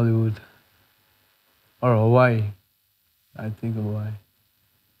 you know, Hollywood. Or Hawaii. I think Hawaii.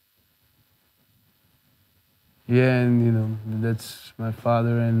 Yeah, and you know, that's my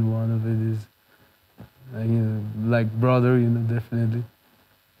father, and one of it is, you know, like brother, you know, definitely.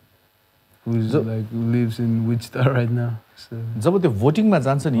 Who's like lives in Wichita right now. So. जब त्यो भोटिङमा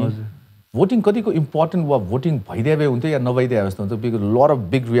जान्छ नि, voting कतिको important वा voting भइदिए हुन्थ्यो या नभइदिए जस्तो हुन्छ? Because lot of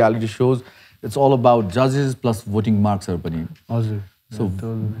big reality shows it's all about जजेस प्लस भोटिङ मार्क्सहरू पनि. हजुर. सो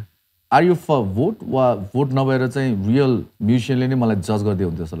आर यु फर भोट वा भोट नभएर चाहिँ रियल म्युजिसियनले नै मलाई जज गर्दै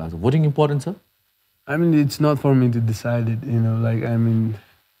हुन्थ्यो जस्तो लाग्छ? भोटिङ इम्पोर्टेन्ट छ? I mean, it's not for me to decide it, you know, like, I mean,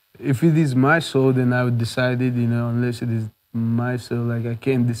 if it is my show, then I would decide it, you know, unless it is my show, like, I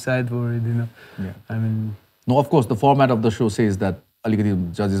can't decide for it, you know. Yeah. I mean... No, of course, the format of the show says that alikati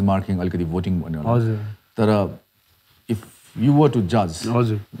judges marking, alikati voting. हजुर. तर if you were to judge,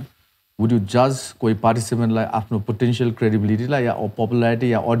 हजुर, would you judge कोही पार्टिसिपेन्टलाई आफ्नो potential क्रेडिबिलिटीलाई या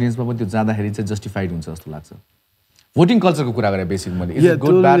popularity या अडियन्समा पनि त्यो जाँदाखेरि चाहिँ जस्टिफाइड हुन्छ जस्तो लाग्छ? भोटिङ कल्चरको कुरा गरे बेसिक मैले. Is it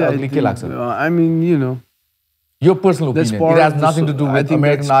good, bad, ugly के लाग्छ? I mean, you know, your personal opinion. It has nothing to do with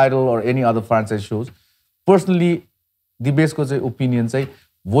American Idol or any other franchise shows. Personally, Dibeshको चाहिँ opinion चाहिँ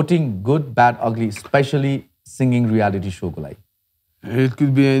voting good, bad, ugly, especially singing reality show को लागि. It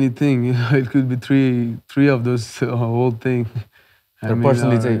could be anything. You know, it could be three of those whole thing. I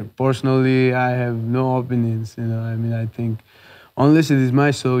mean, personally, I have no opinions. You know, I mean, I think unless it is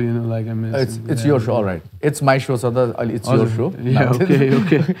my show, you know, like I mean, it's your show, all right. It's my show, so it's your show. Yeah,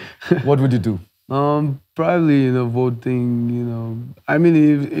 okay. What would you do? Probably, you know, voting. You know, I mean,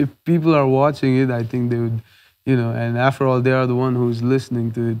 if people are watching it, I think they would, you know, and after all, they are the one who's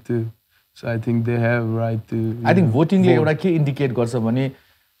listening to it too. So I think they have right to. I think voting ले एउटा के indicate गर्छ भने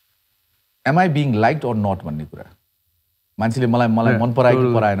am I being liked or not भन्ने कुरा. मान्छेले मलाई मन परायो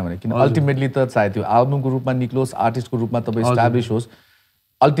कि पराएन भने, किन अल्टिमेटली त चाहे त्यो एल्बमको रूपमा निक्लोस्, आर्टिस्टको रूपमा तपाईँ एस्टाब्लिश होस्,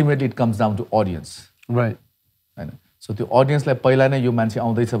 ultimately it comes down to audience. Right. हैन, सो त्यो अडियन्सलाई पहिला नै यो मान्छे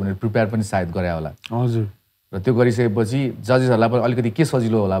आउँदैछ भनेर प्रिपेयर पनि सायद गरे होला. हजुर. र त्यो गरिसकेपछि जजेसहरूलाई पनि अलिकति के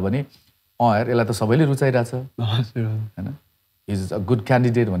सजिलो होला भने यार यसलाई त सबैले रुचाइरहेछ. हजुर. हैन, इज अ गुड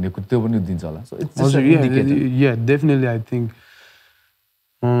क्यान्डिडेट भन्ने त्यो पनि दिन्छ होला. So it's just indicator. या डेफिनेटली आई थिङ्क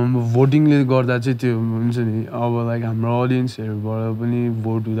भोटिङले गर्दा चाहिँ त्यो हुन्छ नि, अब लाइक हाम्रो अडियन्सहरूबाट पनि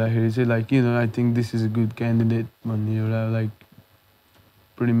भोट हुँदाखेरि चाहिँ like you know I think this is a good candidate भन्ने एउटा like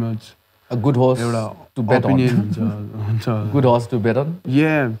pretty much a good horse to bet on. Good horse to bet on?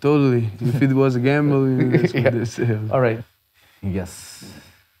 Yeah, totally. If it was a gamble, you know, that's what they say. All right. Yes.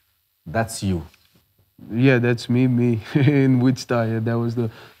 That's you. Yeah, that's me. In Wichita, yeah, that was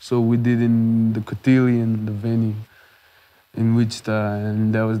the... So we did in the Cotillion, the venue in Wichita,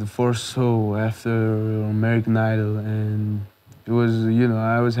 and that was the first show after American Idol, and it was, you know,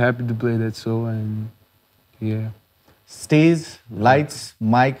 I was happy to play that show, and yeah. Stage, lights,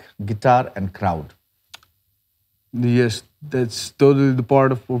 mic, guitar, and crowd. Yes, that's totally the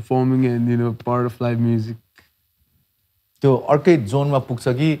part of performing and, you know, part of live music. त्यो अर्कै जोनमा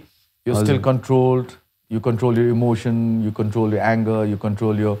पुग्छ कि you're still controlled, you control your emotion, you control your anger, you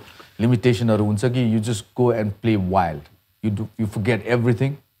control your limitation or you just go and play wild. You forget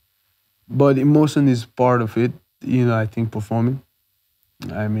everything. But emotion is part of it, I think performing.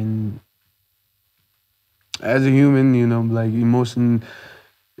 I mean, as a human, like emotion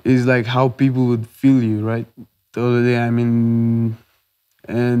is like how people would feel you, right? Totally. I mean,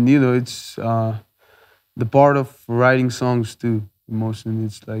 and it's the part of writing songs too. Emotion.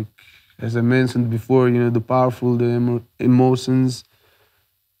 It's like, as I mentioned before, the powerful, the emotions,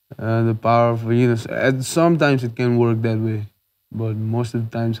 the powerful. And sometimes it can work that way, but most of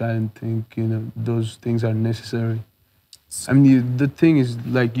the times I don't think those things are necessary. I mean, the thing is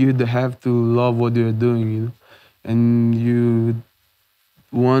like you have to love what you're doing, and you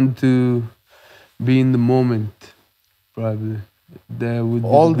want to be in the moment. Probably that would be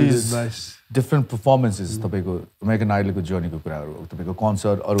all the good these advice. Different performances. तपाईँको American Idol को journey को कुराहरु, तपाईँको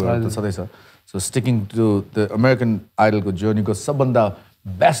concert अरुहरु त सधैँ छ. So sticking to the American Idol को journey को सबभन्दा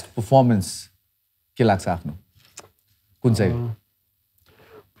best performance के लाग्छ आफ्नो? कुन चाहिँ?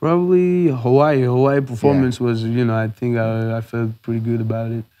 Probably Hawaii. Hawaii performance was, I think I felt pretty good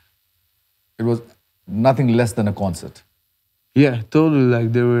about it. It was nothing less than a concert. Yeah, totally.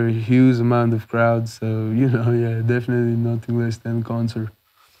 Like there were a huge amount of crowds, so yeah, definitely nothing less than a concert.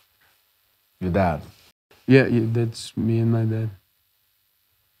 Your dad? Yeah, that's me and my dad.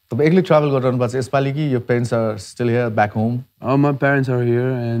 तपाईं एक्लै travel गरिरहनु भएको छ यसपालि कि your parents are still here back home? Oh, my parents are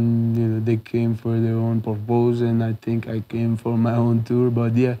here, and they came for their own purpose, and I think I came for my own tour.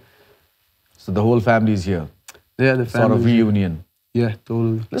 But yeah. So the whole family is here. Yeah, the family. Sort of reunion. Yeah,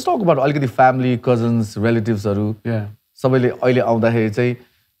 totally. Let's talk about अलिकति family, cousins, relatives-हरु. Yeah. सबैले अहिले आउँदाखेरि चाहिँ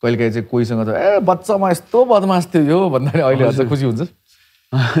कहिलेकाहीँ चाहिँ कोहीसँग त बच्चामा यस्तो बदमास थियो यो भन्दाखेरि अहिले अझ खुसी हुन्छ.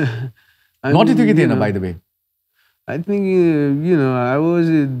 Naughty थियो कि थिएन by the way? I think I was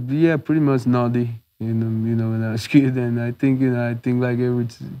pretty much naughty when I was a kid, and I think like every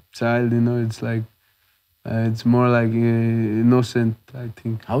child it's like it's more like innocent, I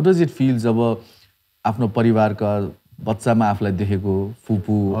think. How does it feel जब आफ्नो परिवारका बच्चामा आफूलाई देखेको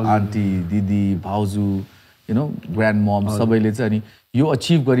फुपू, aunty, दिदी, भाउजू, grandmom सबैले चाहिँ अनि यो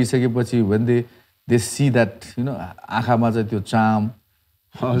अचिभ गरिसकेपछि when they see that आँखामा चाहिँ त्यो charm,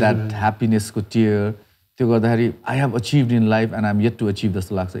 that happiness को tear, त्यो गर्दाखेरि I have achieved in life and I'm yet to achieve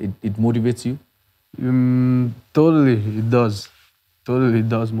जस्तो लाग्छ. It motivates you? Totally, it does. Totally, it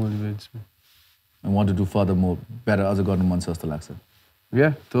does motivate me. I want to do furthermore, better अझ गर्नु मन छ जस्तो लाग्छ.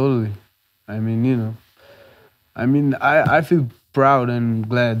 Yeah, totally. I mean, I feel proud and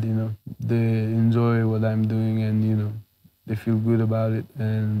glad, they enjoy what I'm doing, and they feel good about it,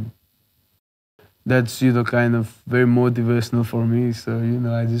 and that's kind of very motivational for me. So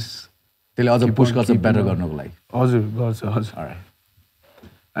I just त्यसले अझ push गर्छ better गर्नको लागि. हजुर गर्छ. All right.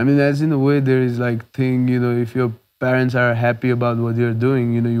 I mean, as in a way, there is like thing, if your parents are happy about what you're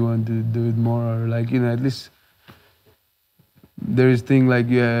doing, you want to do it more, or like at least there is thing like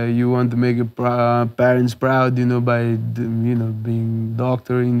you want to make your parents proud, by being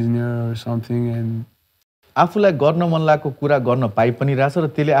doctor, engineer, or something, and आफूलाई गर्न मन लागेको कुरा गर्न पाइ पनि रहेछ र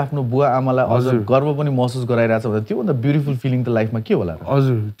त्यसले आफ्नो बुवा आमालाई अझ गर्व पनि महसुस गराइरहेछ भने त्यो भन्दा ब्युटिफुल फिलिङ त लाइफमा के होला र?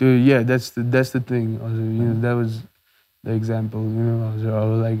 हजुर yeah, that's the thing. हजुर that was the example, हजुर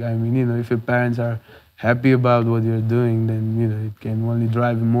like I mean, if your parents are happy about what you're doing, then it can only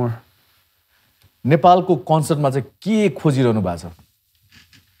drive you more. नेपालको कन्सर्टमा चाहिँ के खोजिरहनु भएको छ?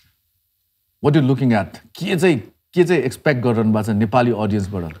 What are you looking at? के चाहिँ expect गरिरहनु भएको छ Nepali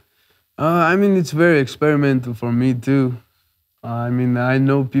अडियन्सबाट? I mean, it's very experimental for me too. I mean, I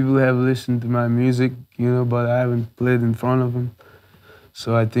know people have listened to my music, but I haven't played in front of them.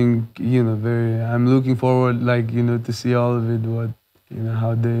 So I think, I'm looking forward, like, to see all of it, what,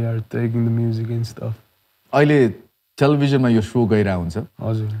 how they are taking the music and stuff. अहिले टेलिभिजनमा यो show गइरहेको हुन्छ.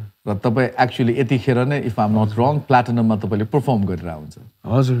 हजुर. र तपाई actually यतिखेर नै if I'm not wrong प्ल्याटिनममा तपाईले perform गरिरहेको हुन्छ.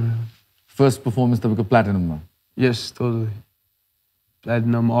 हजुर. फर्स्ट परफर्मेन्स तपाईको प्ल्याटिनममा. Yes, totally.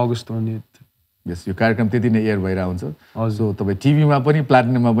 Platinum August 20th. Yes, यो कार्यक्रम त्यति नै एयर भइरहेको हुन्छ. सो तपाई टिभीमा पनि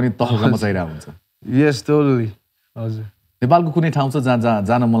प्ल्याटिनममा पनि तहका मचाइरहेको हुन्छ. Yes, totally. हजुर. नेपालको कुनै ठाउँ छ जहाँ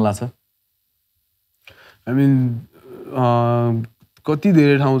जान मन लाग्छ? I mean, कति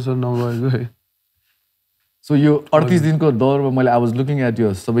धेरै ठाउँ छ नगएको है. So यो 38 दिनको दौरमा मैले I was looking at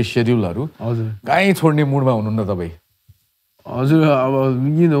your सबै शेड्युलहरु. हजुर. कहीँ छोड्ने मुडमा हुनुहुन्न तपाई? हजुर,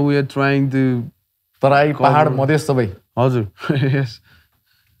 अब we are trying to तराई पहाड मधेस सबै. हजुर. Yes.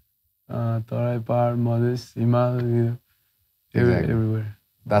 तराई पहाड मधेस हिमाल everywhere.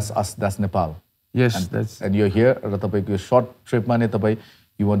 That's us, that's Nepal. Yes, and you're here र तपाईको short tripमा नै तपाई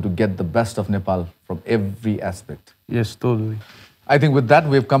you want to get the best of Nepal from every aspect. Yes, totally. I think with that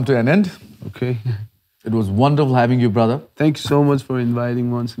we've come to an end. Okay. It was wonderful having you, brother. Thank you so much for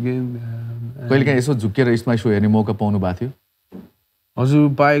inviting once again. कहिलेकाहीँ यसो झुकेर it's my सो हेर्ने मौका पाउनु भएको थियो? हजुर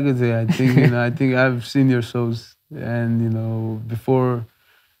पाएको थिएँ. I think I've seen your shows and before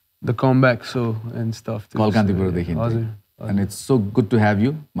the comeback show and stuff. Call Kantipur देखिन्थ्यो. And it's so good to have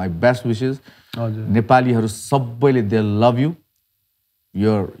you. My best wishes. Nepaliहरू सबैले they love you.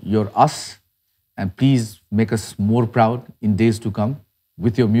 You're us. And please make us more proud in days to come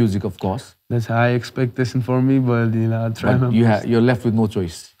with your music, of course. That's high expectation for me, but I'll try my best. You're left with no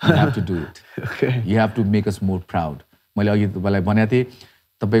choice. You have to do it. Okay. You have to make us more proud. मैले अघि तपाईलाई भनेको थिएँ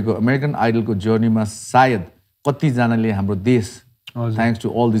तपाईको American आइडलको जर्नीमा सायद कतिजनाले हाम्रो देश थ्याङ्क्स टु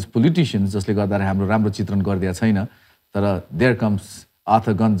अल दिस पोलिटिशियन्स जसले गर्दा हाम्रो राम्रो चित्रण गरिदिएको छैन तर देयर कम्स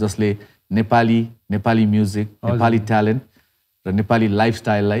आर्थर गन जसले नेपाली म्युजिक नेपाली ट्यालेन्ट र नेपाली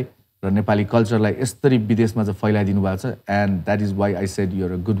लाइफस्टाइललाई र नेपाली कल्चरलाई यसरी विदेशमा चाहिँ फैलाइदिनु भएको छ and that is why I said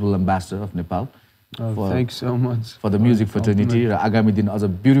you're a goodwill ambassador of Nepal thanks so much for the music fraternity. Agami din as a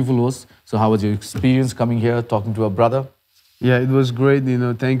beautiful host. So how was your experience coming here, talking to a brother? Yeah, it was great.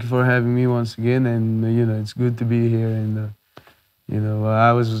 Thank you for having me once again. And it's good to be here. And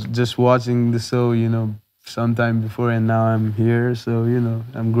I was just watching the show, sometime before, and now I'm here. So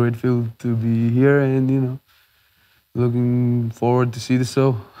I'm grateful to be here, and looking forward to see the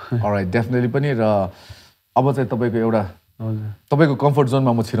show. All right, definitely. Pani ra अब चाहिँ तपाईको एउटा तपाईको comfort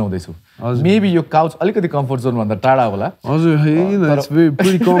जोनमा म छिराउँदैछु maybe यो couch अलिकति comfort zone भन्दा टाढा होला हजुर it's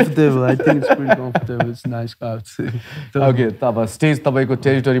pretty comfortable. I think it's pretty comfortable. It's nice couch. Okay, तब स्टेज तपाईको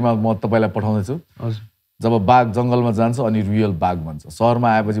टेरिटोरीमा म तपाईलाई पठाउँदै छु हजुर जब बाघ जंगलमा जान्छ अनि रियल बाघ भन्छ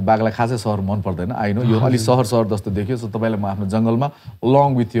शहरमा आएपछि बाघलाई खासै शहर मन पर्दैन आई नो यो अलि शहर जस्तो देखियो सो तपाईलाई म आफ्नो जंगलमा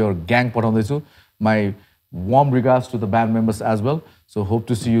along with your gang पठाउँदै छु my warm regards to the band members as well. So hope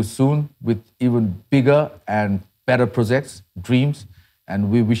to see you soon with even bigger and better projects, dreams, and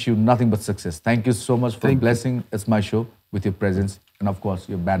we wish you nothing but success. Thank you so much for blessing It's My Show with your presence and of course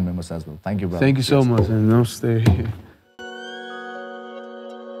your band members as well. Thank you, brother. Thank you so much, and namaste.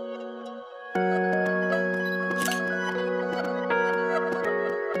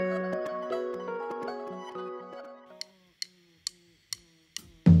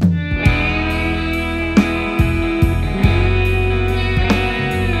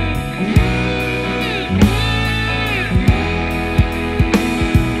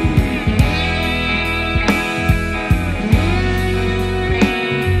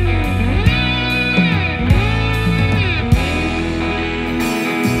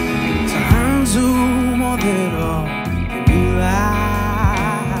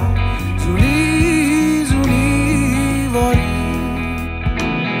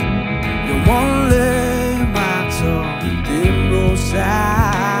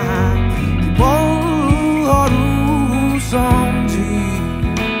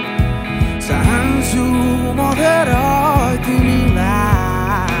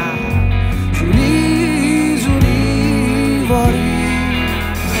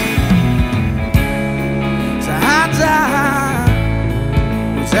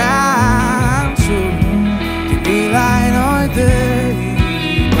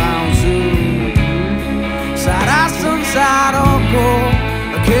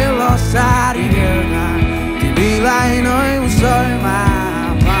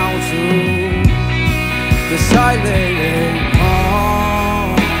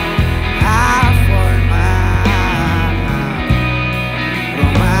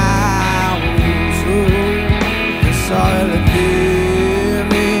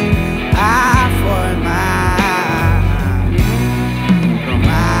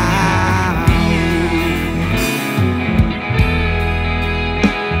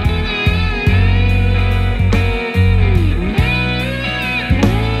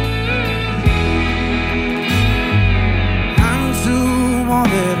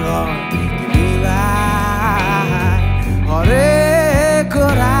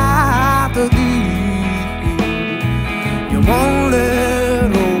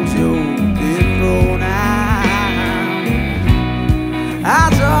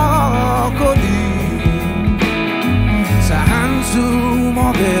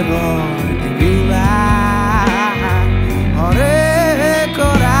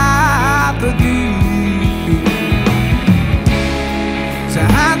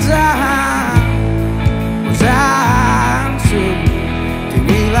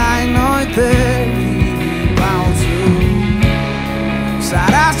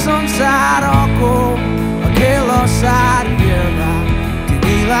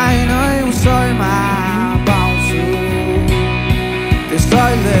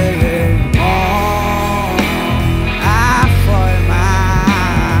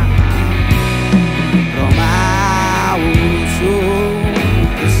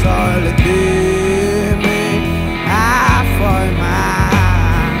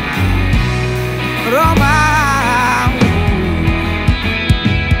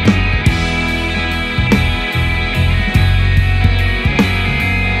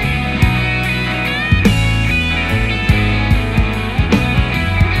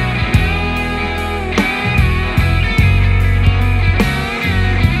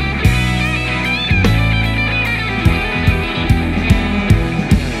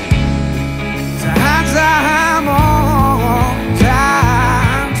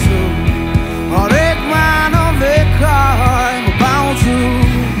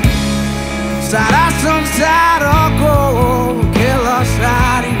 Será sensato che lo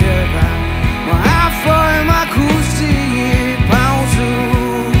sai ma foi ma così pausa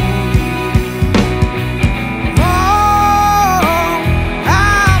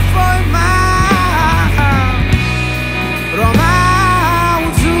foi ma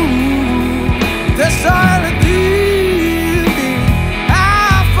romauzu the silent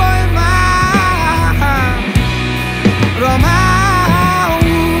foi ma romauzu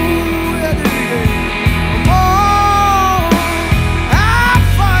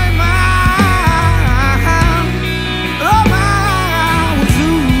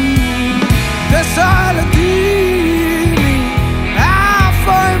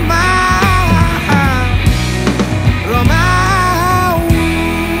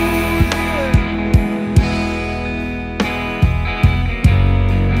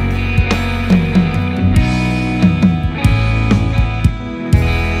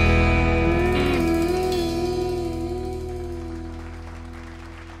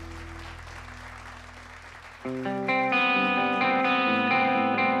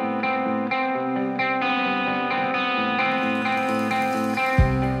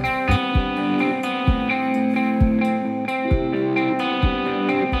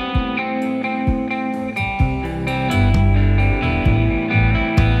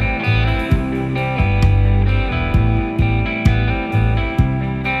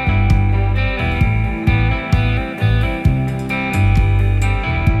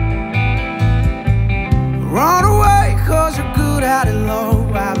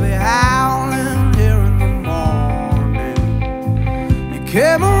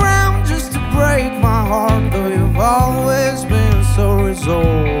Came around just to break my heart, though you've always been so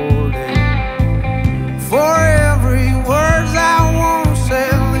resorted. For every word I won't say,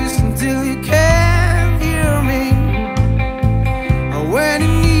 listen till you can't hear me. When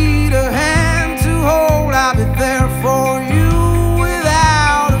you need a hand to hold, I'll be there for you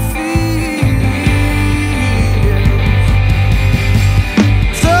without a fear.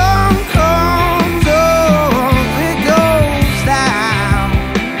 Sun comes up, it goes down.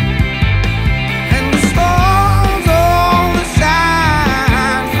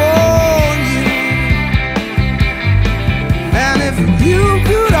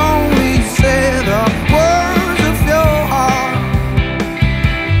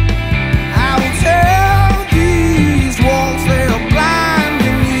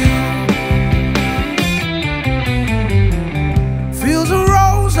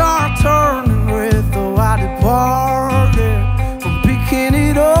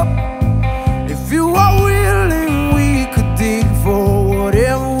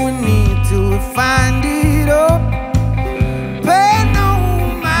 Find it up, pay no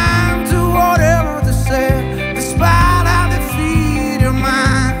mind to whatever they say. Despite how they feed your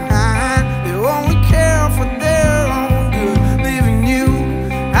mind, they only care for their own good, leaving you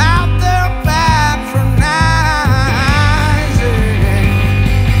out there patronizing.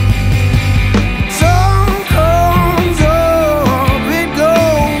 Sun comes up, it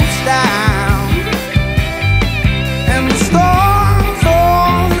goes down, and the storms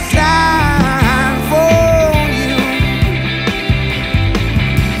on the side.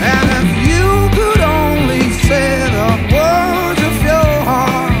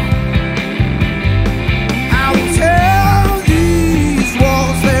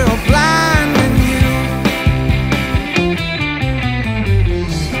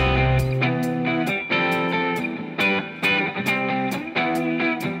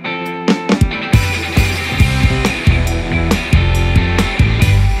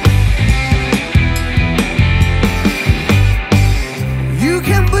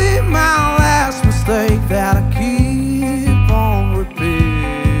 That I keep on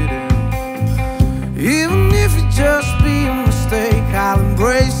repeating. Even if it just be a mistake, I'll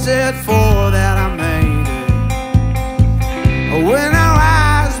embrace it for that I made it. When our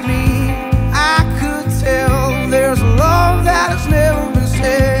eyes meet, I could tell there's a love that has never been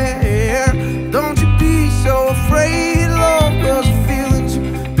shared. Don't you be so afraid, love, 'cause the feelings you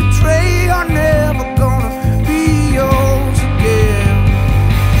betray are never gonna be yours again.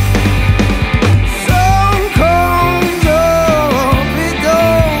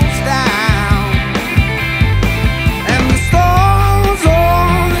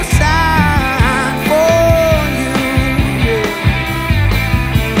 Side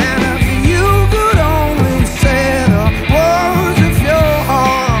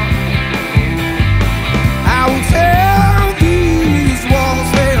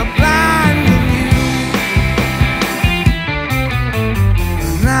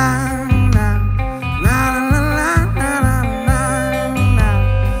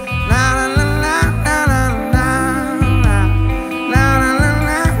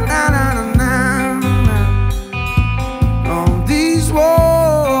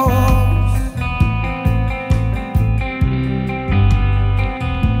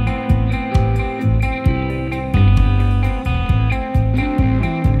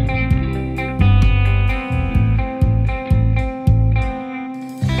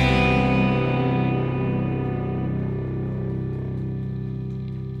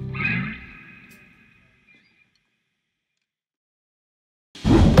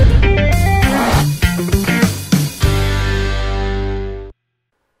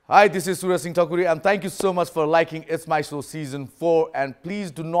Hi, this is Suraj Singh Thakuri, and thank you so much for liking It's My Show Season 4. And please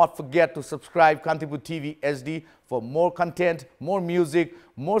do not forget to subscribe Kantipur TV SD for more content, more music,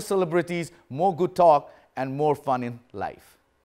 more celebrities, more good talk, and more fun in life.